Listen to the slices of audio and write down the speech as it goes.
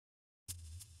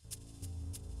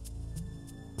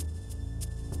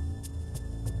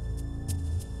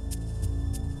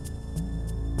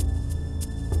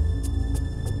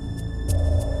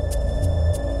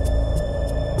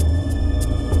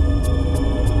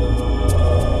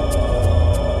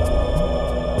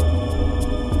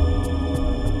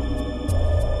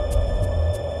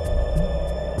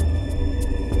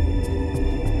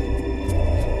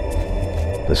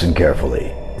Listen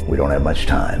carefully. We don't have much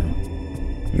time.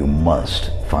 You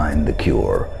must find the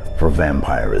cure for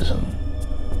vampirism.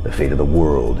 The fate of the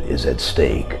world is at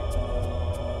stake.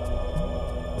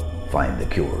 Find the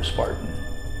cure, Spartan.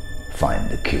 Find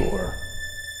the cure.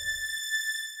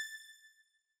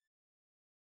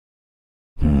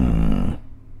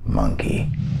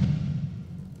 Monkey.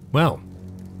 Well,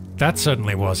 that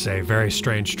certainly was a very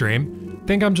strange dream.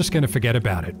 Think I'm just gonna forget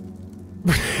about it.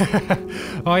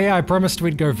 Oh yeah, I promised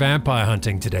we'd go vampire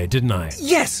hunting today, didn't I?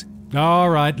 Yes!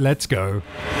 Alright, let's go.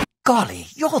 Golly,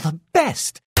 you're the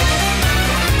best!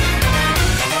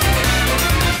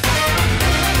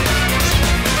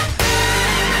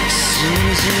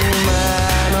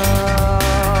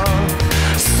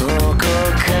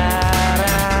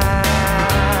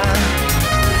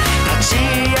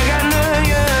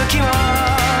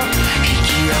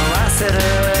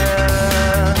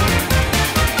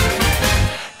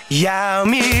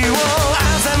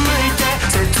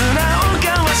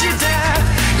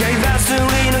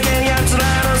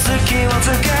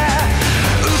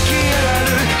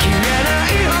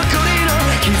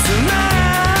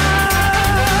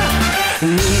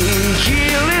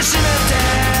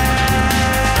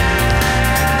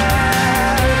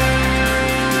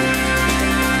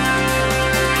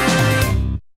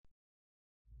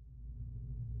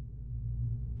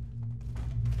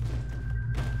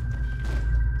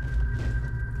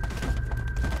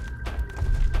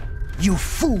 You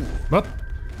fool! What?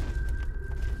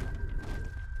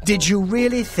 Did you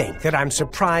really think that I'm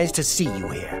surprised to see you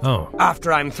here? Oh.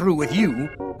 After I'm through with you,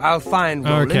 I'll find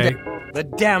Roland Okay. the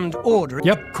damned order.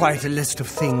 Yep. Quite a list of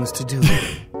things to do.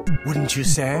 Wouldn't you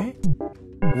say?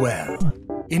 Well,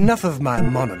 enough of my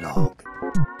monologue.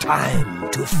 Time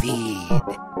to feed.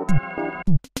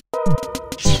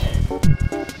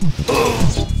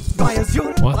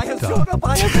 What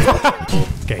the?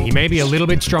 Okay, he may be a little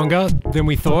bit stronger than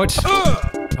we thought.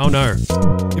 Oh no.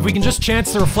 If we can just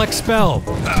chance the reflect spell.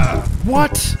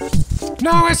 What?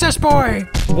 No, SS boy!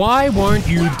 Why won't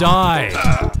you die?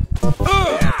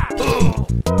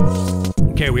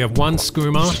 Okay, we have one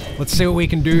skooma. Let's see what we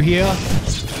can do here.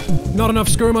 Not enough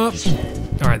skooma.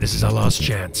 Alright, this is our last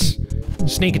chance.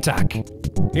 Sneak attack.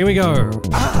 Here we go.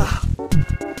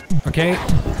 Okay,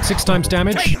 6 times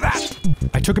damage.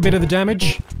 I took a bit of the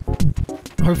damage.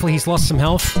 Hopefully he's lost some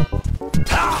health.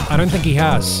 I don't think he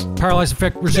has. Paralyze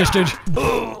effect resisted.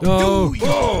 Oh.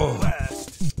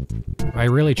 I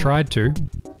really tried to.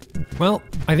 Well,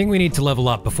 I think we need to level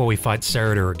up before we fight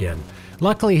Cerator again.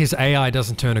 Luckily his AI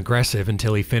doesn't turn aggressive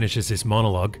until he finishes his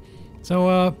monologue.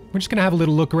 So, we're just gonna have a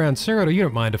little look around. Cerator, you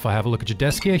don't mind if I have a look at your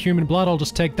desk here? Human blood, I'll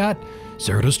just take that.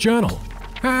 Cerator's journal.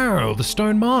 Oh, the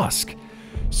stone mask.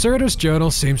 Cerator's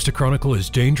journal seems to chronicle his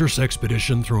dangerous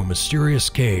expedition through a mysterious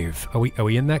cave. Are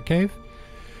we in that cave?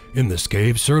 In this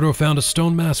cave, Cerator found a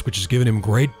stone mask which has given him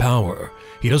great power.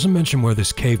 He doesn't mention where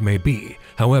this cave may be.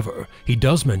 However, he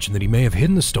does mention that he may have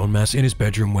hidden the stone mask in his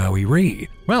bedroom while we read.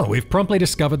 Well, we've promptly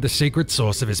discovered the secret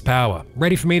source of his power.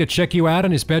 Ready for me to check you out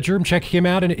in his bedroom? Check him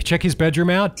out and check his bedroom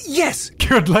out? Yes!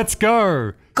 Good, let's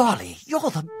go! Golly, you're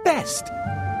the best!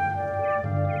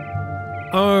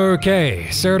 Okay,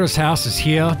 Cerator's house is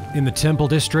here in the Temple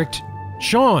District.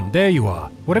 Sean, there you are.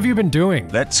 What have you been doing?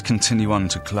 Let's continue on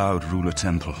to Cloud Ruler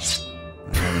Temple.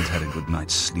 I haven't had a good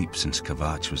night's sleep since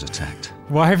Khajiit was attacked.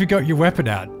 Why have you got your weapon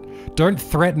out? Don't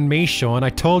threaten me, Sean.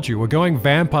 I told you, we're going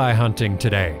vampire hunting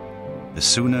today. The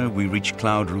sooner we reach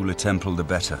Cloud Ruler Temple, the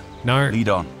better. No. Lead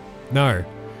on. No.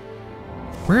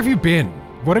 Where have you been?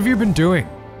 What have you been doing?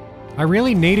 I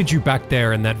really needed you back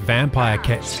there in that vampire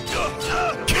cave.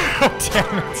 God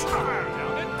damn it.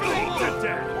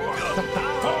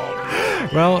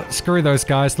 Well, screw those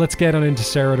guys. Let's get on into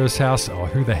Cerator's house. Oh,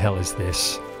 who the hell is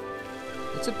this?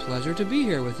 It's a pleasure to be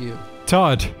here with you.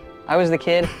 Todd. I was the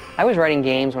kid. I was writing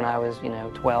games when I was,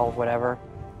 12, whatever.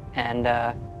 And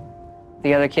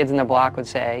the other kids in the block would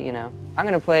say, I'm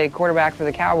going to play quarterback for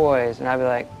the Cowboys. And I'd be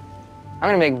like, I'm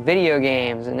going to make video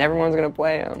games and everyone's going to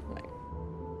play them. Like,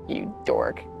 you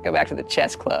dork. Go back to the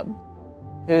chess club.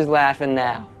 Who's laughing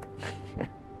now?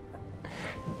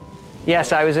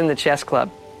 Yes, I was in the chess club.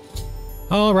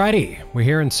 Alrighty, we're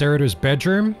here in Cerator's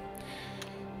bedroom.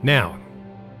 Now,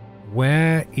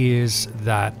 where is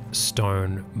that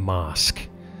stone mask?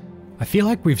 I feel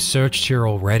like we've searched here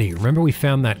already. Remember we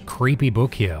found that creepy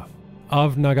book here.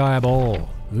 Of Nagai Ball.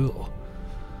 Ugh.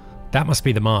 That must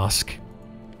be the mask.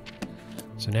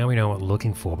 So now we know what we're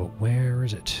looking for, but where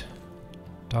is it?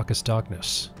 Darkest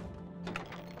darkness.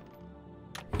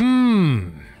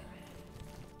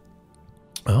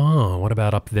 Oh, what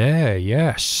about up there?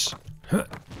 Yes. Huh.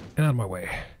 Get out of my way.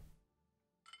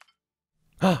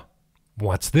 Ah,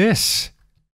 what's this?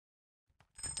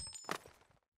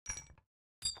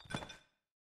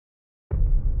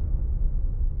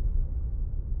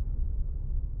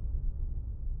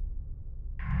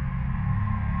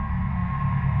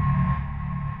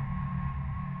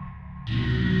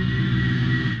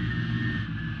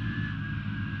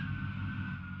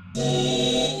 Well,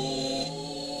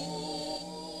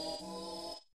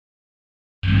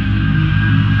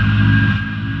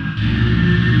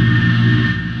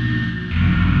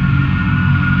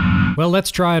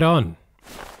 let's try it on.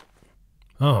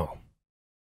 Oh.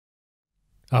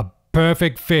 A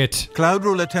perfect fit. Cloud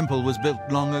Ruler Temple was built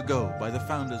long ago by the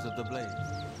founders of the Blaze,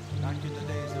 back in the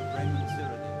days of Raymond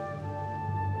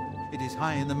Cyrodiil. It is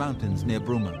high in the mountains near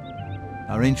Bruma,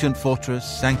 our ancient fortress,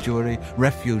 sanctuary,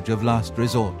 refuge of last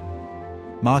resort.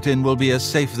 Martin will be as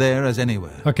safe there as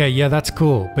anywhere. Okay, yeah, that's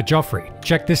cool. But Joffrey,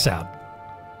 check this out.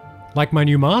 Like my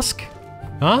new mask?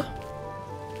 Huh?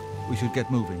 We should get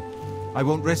moving. I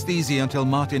won't rest easy until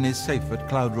Martin is safe at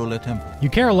Cloud Ruler Temple. You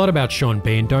care a lot about Sean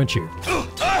Bean, don't you?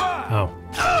 Oh.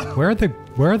 Where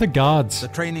are the guards? The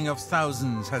training of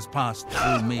thousands has passed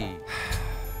through me.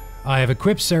 I have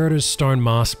equipped Cerida's stone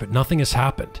mask, but nothing has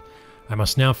happened. I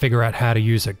must now figure out how to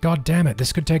use it. God damn it,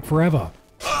 this could take forever.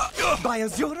 By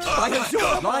Azura! By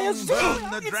Azura! By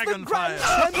Azura! The It's dragon the Grand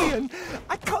fire. Champion!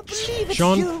 I can't believe it's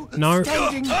Sean, you no.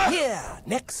 standing here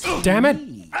next to Damn it!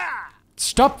 me.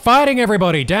 Stop fighting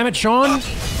everybody! Damn it, Sean!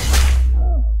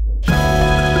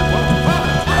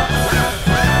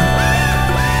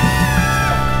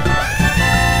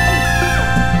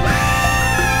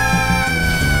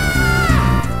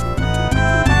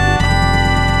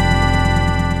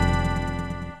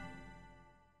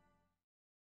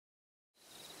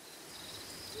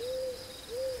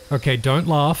 Okay, don't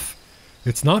laugh.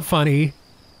 It's not funny,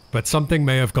 but something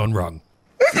may have gone wrong.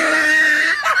 Look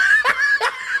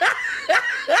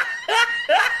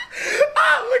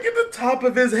at the top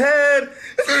of his head.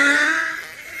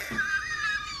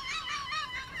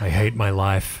 I hate my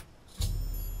life.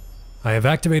 I have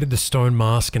activated the stone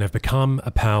mask and have become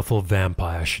a powerful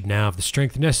vampire. I should now have the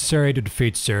strength necessary to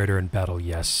defeat Cerida in battle,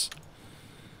 yes.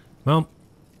 Well...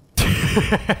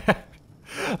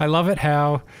 I love it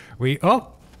how we... Oh!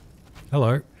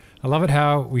 Hello. I love it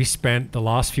how we spent the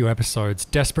last few episodes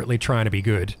desperately trying to be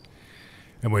good.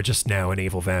 And we're just now an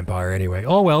evil vampire anyway.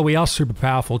 Oh well, we are super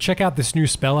powerful. Check out this new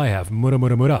spell I have. Mura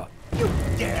Mura Mura. You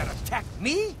dare attack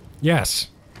me? Yes.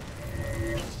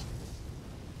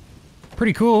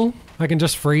 Pretty cool. I can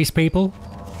just freeze people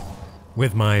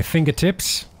with my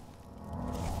fingertips.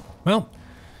 Well,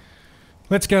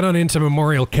 let's get on into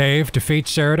Memorial Cave, defeat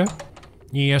Cerida.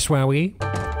 Yes, wowee.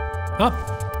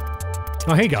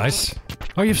 Oh, hey guys.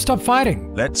 Oh, you've stopped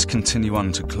fighting. Let's continue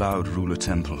on to Cloud Ruler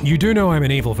Temple. You do know I'm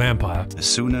an evil vampire. The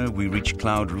sooner we reach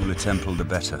Cloud Ruler Temple, the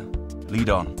better. Lead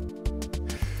on.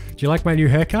 Do you like my new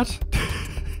haircut?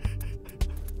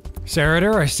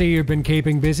 Cerida, I see you've been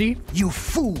keeping busy. You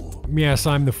fool! Yes,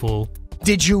 I'm the fool.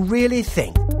 Did you really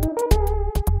think?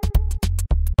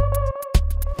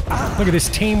 Look at this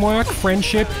teamwork,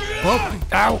 friendship. Oh,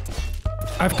 ow!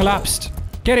 I've collapsed.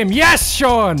 Get him! Yes,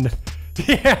 Sean!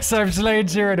 Yes, I've slain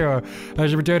Cerida. I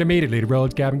should return immediately to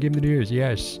Roland's cabin and give him the news.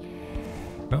 Yes.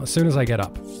 Well, as soon as I get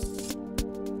up.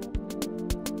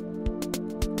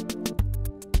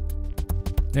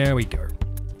 There we go.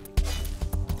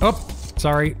 Oh,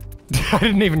 sorry. I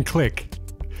didn't even click.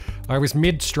 I was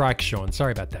mid-strike, Sean.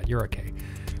 Sorry about that. You're okay.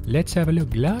 Let's have a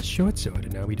look. Glass short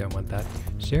sword. No, we don't want that.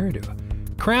 Cerida.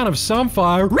 Crown of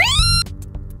Sunfire.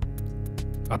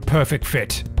 A perfect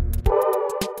fit.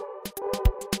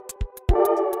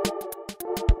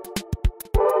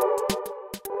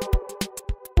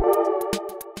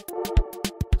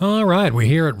 Alright, we're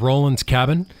here at Roland's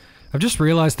cabin. I've just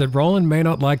realized that Roland may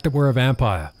not like that we're a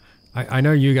vampire. I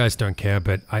know you guys don't care,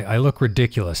 but I look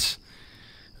ridiculous.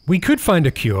 We could find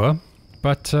a cure,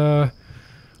 but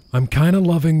I'm kind of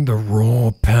loving the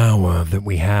raw power that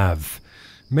we have.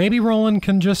 Maybe Roland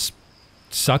can just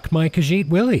suck my Khajiit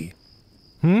willy.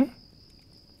 Hmm?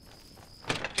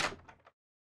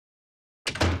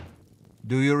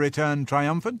 Do you return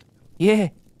triumphant? Yeah.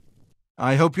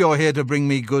 I hope you're here to bring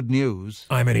me good news.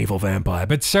 I'm an evil vampire,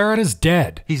 but Cerida's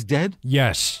dead. He's dead?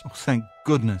 Yes. Oh, thank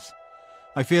goodness.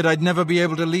 I feared I'd never be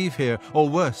able to leave here, or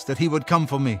worse, that he would come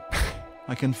for me.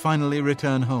 I can finally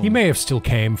return home. He may have still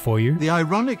came for you. The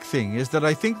ironic thing is that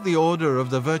I think the Order of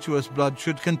the Virtuous Blood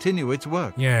should continue its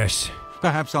work. Yes.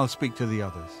 Perhaps I'll speak to the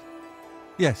others.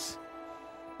 Yes,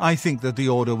 I think that the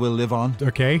Order will live on.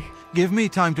 Okay. Give me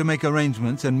time to make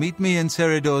arrangements and meet me in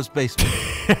Ceridor's basement.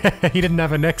 He didn't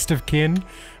have a next of kin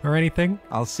or anything?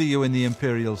 I'll see you in the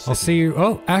Imperial City. I'll see you.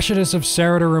 Oh, Ashes of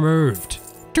Cerida removed.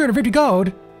 250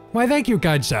 gold? Why, thank you,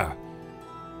 kind sir.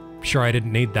 Sure, I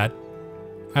didn't need that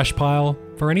ash pile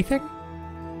for anything?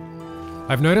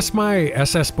 I've noticed my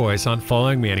SS boys aren't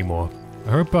following me anymore.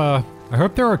 I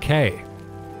hope they're okay.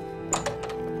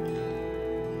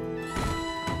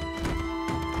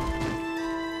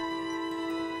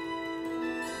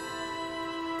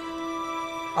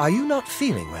 Are you not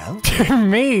feeling well?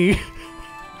 Me?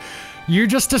 You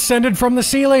just descended from the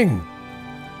ceiling.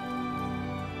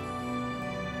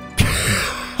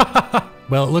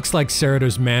 Well, it looks like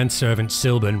Cerido's manservant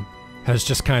Sylvan has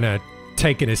just kind of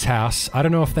taken his house. I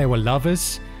don't know if they were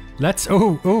lovers.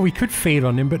 Oh, we could feed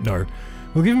on him, but no.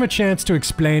 We'll give him a chance to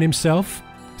explain himself.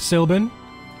 Sylvan,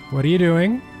 what are you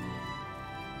doing?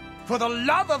 For the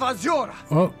love of Azura!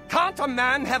 Oh. Can't a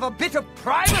man have a bit of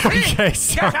privacy? Okay,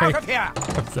 sorry. Get out of here!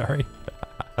 I'm sorry.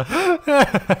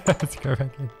 Let's go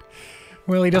back in.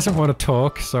 Well, he doesn't want to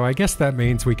talk, so I guess that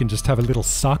means we can just have a little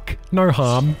suck. No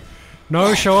harm.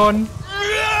 No, Sean.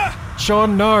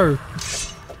 Sean, no.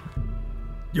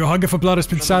 Your hunger for blood has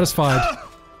been satisfied.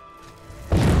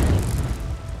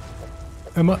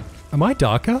 Am I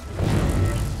darker?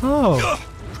 Oh.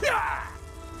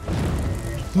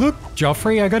 Look,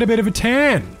 Joffrey, I got a bit of a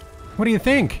tan. What do you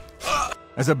think?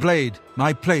 As a blade,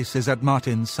 my place is at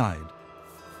Martin's side.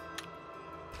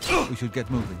 We should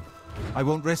get moving. I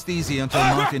won't rest easy until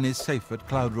Martin is safe at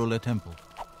Cloud Ruler Temple.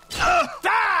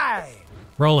 Die!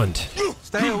 Roland.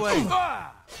 Stay away.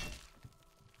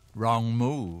 Wrong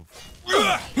move.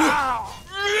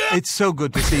 It's so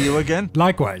good to see you again.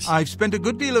 Likewise. I've spent a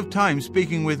good deal of time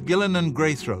speaking with Gillen and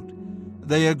Greythroat.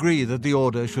 They agree that the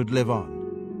Order should live on.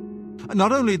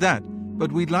 Not only that,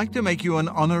 but we'd like to make you an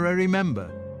honorary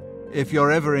member. If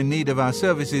you're ever in need of our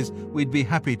services, we'd be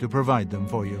happy to provide them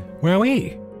for you.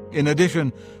 Wowee. In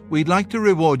addition, we'd like to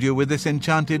reward you with this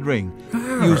enchanted ring.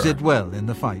 Use it well in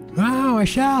the fight. Oh, I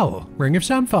shall. Ring of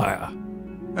Samphire.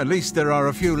 At least there are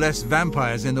a few less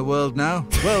vampires in the world now.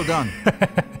 Well done.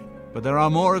 But there are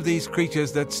more of these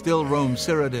creatures that still roam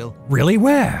Cyrodiil. Really?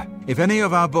 Where? If any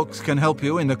of our books can help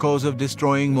you in the cause of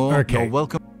destroying more, you're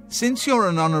welcome. Since you're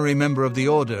an honorary member of the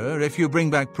Order, if you bring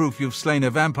back proof you've slain a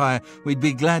vampire, we'd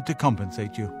be glad to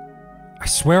compensate you. I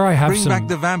swear I have Bring some... back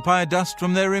the vampire dust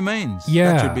from their remains.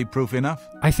 Yeah. That should be proof enough.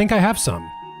 I think I have some.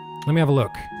 Let me have a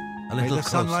look. A little May the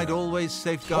sunlight always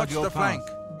safeguard your path.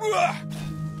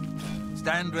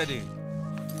 Stand ready.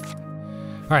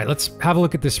 Alright, let's have a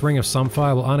look at this Ring of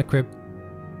Samphire. We'll unequip...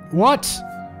 What?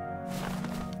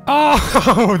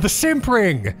 Oh, the Simp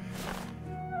Ring!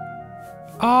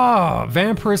 Ah,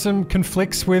 vampirism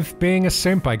conflicts with being a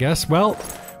simp, I guess. Well,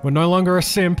 we're no longer a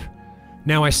simp.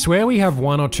 Now, I swear we have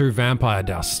 1 or 2 vampire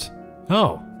dust.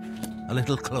 Oh. A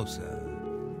little closer.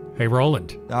 Hey,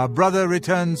 Roland. Our brother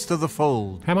returns to the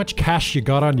fold. How much cash you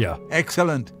got on you?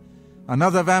 Excellent.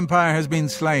 Another vampire has been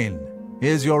slain.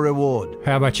 Here's your reward.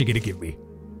 How much you gonna give me?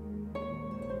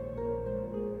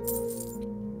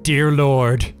 Dear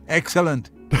Lord.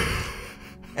 Excellent.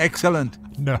 Excellent.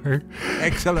 No.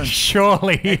 Excellent.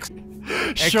 Surely.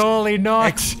 Surely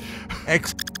not.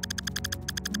 Excellent.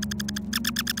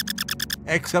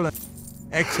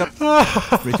 Excellent.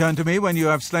 Return to me when you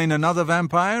have slain another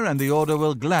vampire, and the Order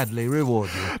will gladly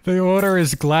reward you. The Order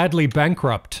is gladly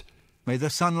bankrupt. May the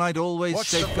sunlight always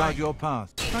safeguard your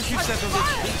path. Can't you settle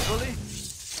this peacefully?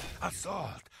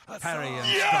 Assault. Parry and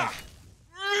strike.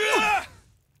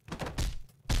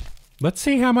 Let's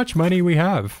see how much money we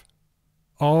have.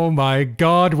 Oh my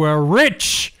god, we're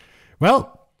rich!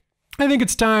 Well, I think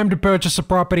it's time to purchase a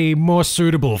property more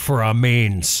suitable for our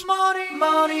means. Money,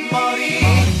 money, money,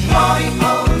 money,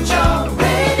 mojo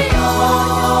radio.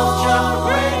 Mojo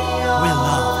radio. We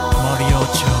love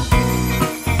Mojo.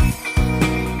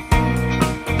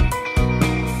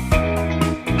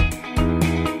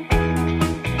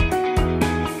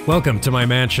 Welcome to my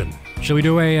mansion. Should we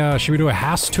do a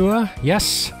house tour?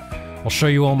 Yes. I'll show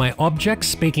you all my objects.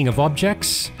 Speaking of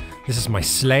objects, this is my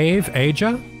slave,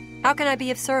 Aja. How can I be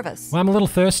of service? Well, I'm a little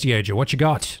thirsty, Aja. What you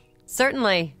got?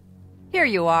 Certainly. Here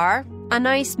you are. A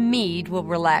nice mead will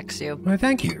relax you. Why,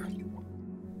 thank you.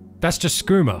 That's just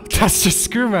skooma. That's just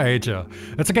skooma, Aja.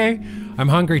 That's okay. I'm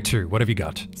hungry too. What have you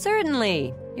got?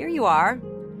 Certainly. Here you are.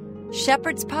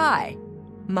 Shepherd's pie.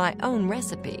 My own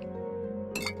recipe.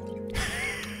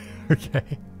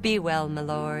 Okay. Be well, my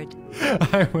lord.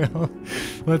 I will.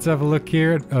 Let's have a look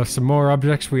here at some more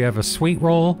objects. We have a sweet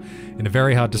roll in a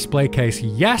very hard display case.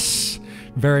 Yes!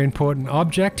 Very important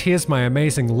object. Here's my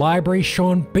amazing library.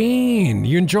 Sean Bean.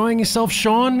 You enjoying yourself,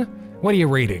 Sean? What are you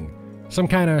reading? Some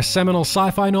kind of seminal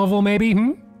sci-fi novel, maybe?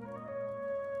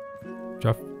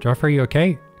 Joffrey, you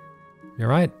okay? You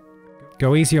alright?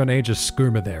 Go easy on Age's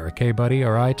skooma there, okay, buddy?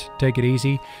 Alright? Take it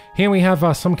easy. Here we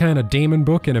have some kind of demon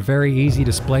book in a very easy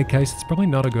display case. It's probably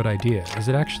not a good idea. Is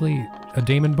it actually a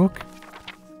demon book?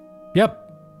 Yep,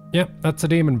 that's a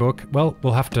demon book. Well,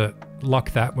 we'll have to lock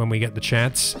that when we get the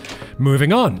chance.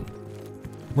 Moving on.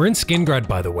 We're in Skingrad,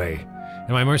 by the way.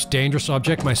 And my most dangerous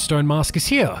object, my stone mask, is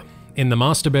here. In the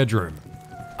master bedroom.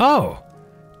 Oh!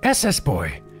 SS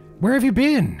boy. Where have you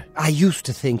been? I used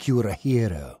to think you were a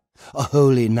hero, a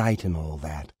holy knight and all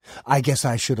that. I guess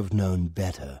I should have known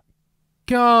better.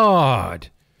 God.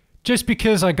 Just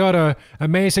because I got a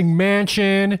amazing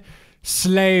mansion,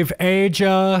 slave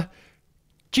ager.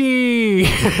 Gee.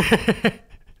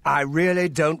 I really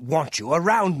don't want you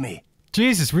around me.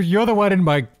 Jesus, you're the one in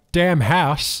my damn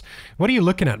house. What are you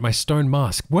looking at, my stone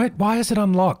mask? Why is it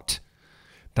unlocked?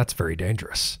 That's very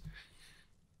dangerous.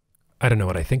 I don't know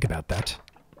what I think about that.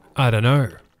 I don't know.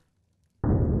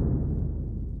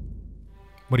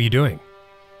 What are you doing?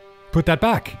 Put that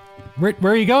back. Where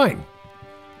are you going?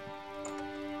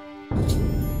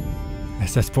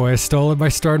 SS Boy has stolen my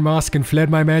stone mask and fled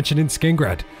my mansion in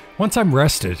Skingrad. Once I'm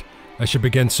rested, I should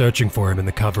begin searching for him in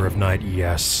the cover of night,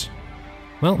 yes.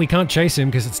 Well, we can't chase him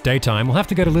because it's daytime. We'll have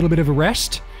to get a little bit of a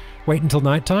rest. Wait until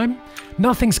nighttime.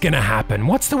 Nothing's gonna happen.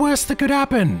 What's the worst that could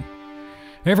happen?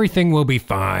 Everything will be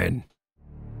fine.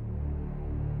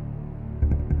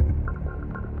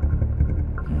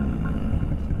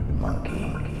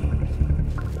 Monkey.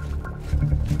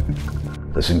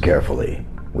 Listen carefully.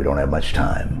 We don't have much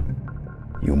time.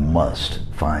 You must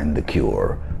find the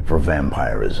cure for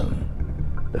vampirism.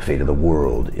 The fate of the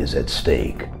world is at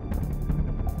stake.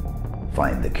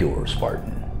 Find the cure,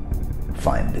 Spartan.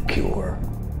 Find the cure.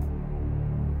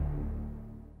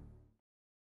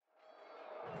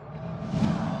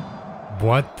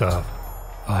 What the?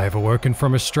 I have awoken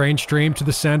from a strange dream to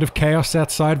the sound of chaos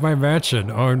outside my mansion.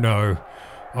 Oh no.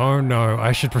 Oh no.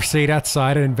 I should proceed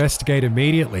outside and investigate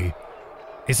immediately.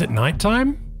 Is it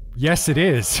nighttime? Yes, it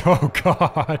is. Oh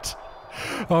God.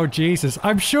 Oh Jesus.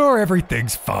 I'm sure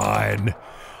everything's fine.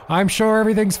 I'm sure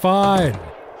everything's fine.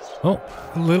 Oh,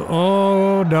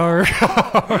 oh no.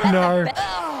 Oh no.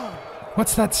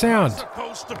 What's that sound?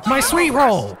 My sweet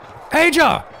roll!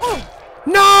 Aja!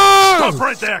 No! Stop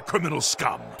right there, criminal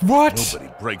scum! What?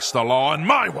 Nobody breaks the law on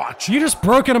my watch! You just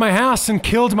broke into my house and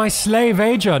killed my slave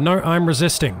Aja. No, I'm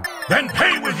resisting. Then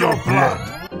pay with your blood!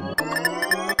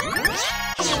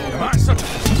 Am I such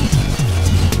a...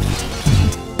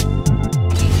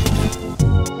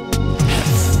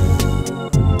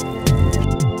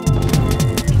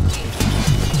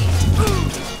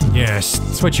 Yes,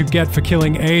 that's what you get for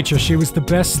killing Aja. She was the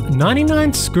best.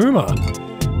 99 skooma.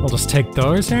 I'll just take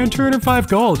those and 205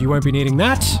 gold. You won't be needing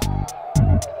that.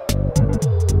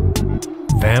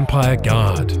 Vampire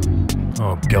Guard.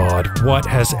 Oh God, what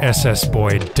has SS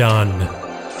Boy done?